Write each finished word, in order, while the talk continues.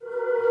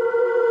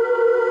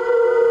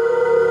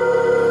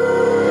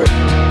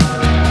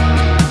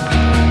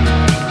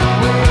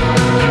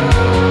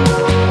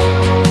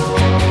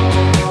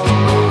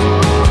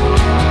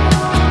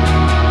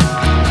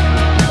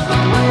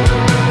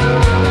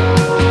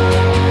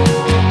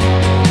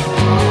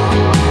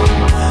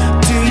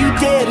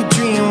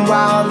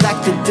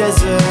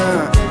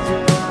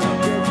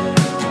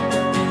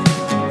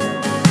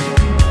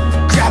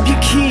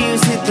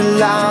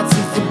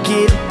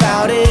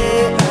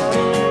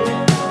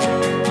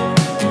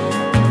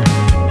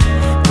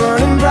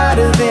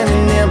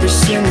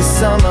fish in the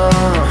summer.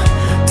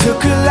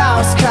 Took a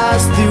lost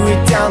cause, threw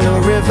it down the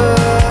river.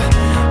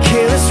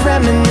 Careless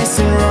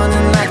reminiscing,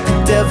 running like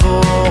the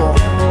devil.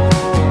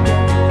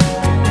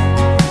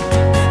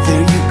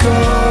 There you go,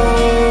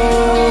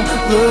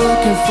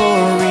 looking for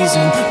a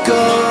reason.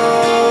 Go,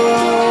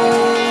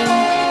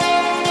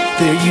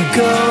 there you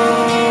go,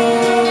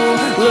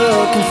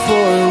 looking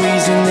for a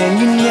reason. Then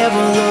you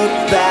never look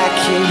back,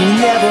 yeah, you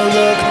never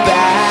look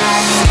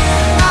back.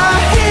 I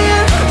hear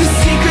the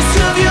secrets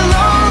of your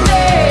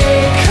lonely.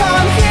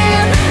 Come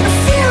here and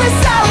feel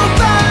it's all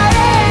about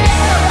it.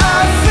 I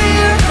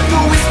fear the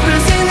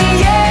whispers in the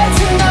air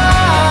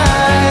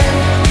tonight.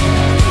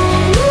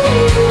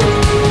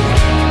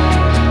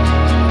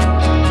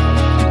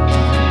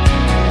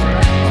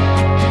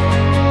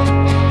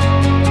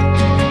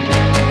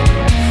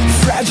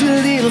 Fragile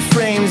little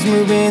frames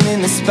moving in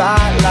the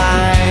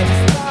spotlight,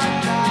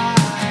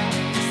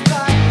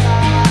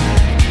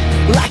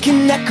 like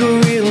an echo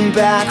reeling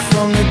back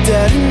from the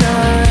dead of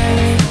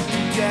night.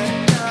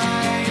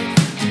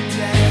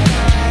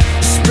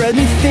 Spread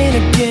me thin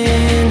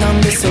again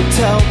on this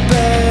hotel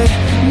bed.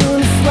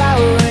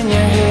 Moonflower in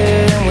your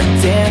head and we're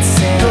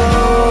dancing. Go,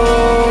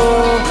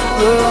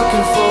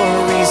 looking for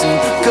a reason.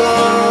 Go,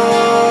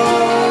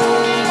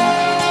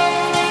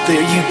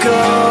 there you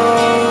go,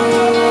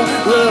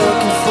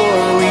 looking for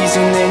a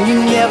reason. Then you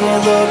never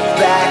look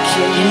back,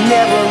 yeah, you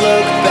never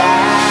look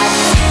back.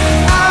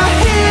 I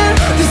hear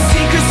the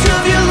secrets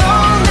of your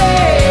lonely.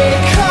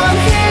 Come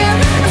here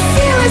and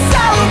feel it's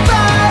all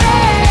about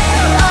it.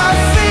 I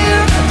fear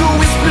the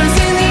whispers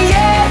in the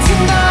air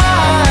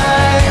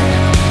tonight.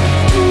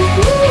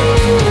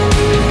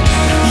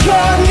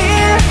 You're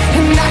near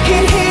and I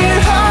can hear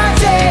your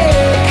heartache.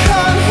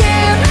 Come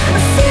here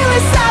and feel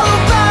it's all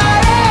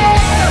about it.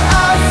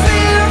 I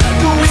fear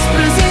the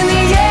whispers in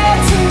the air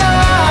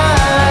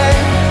tonight.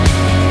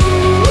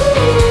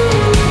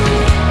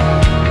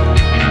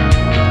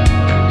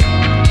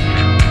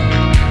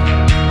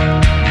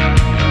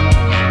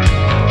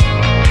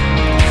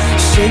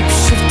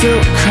 Shapeshifter,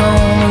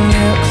 come a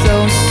little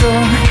closer.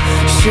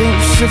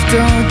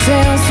 Shapeshifter,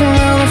 dance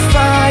around the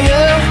fire.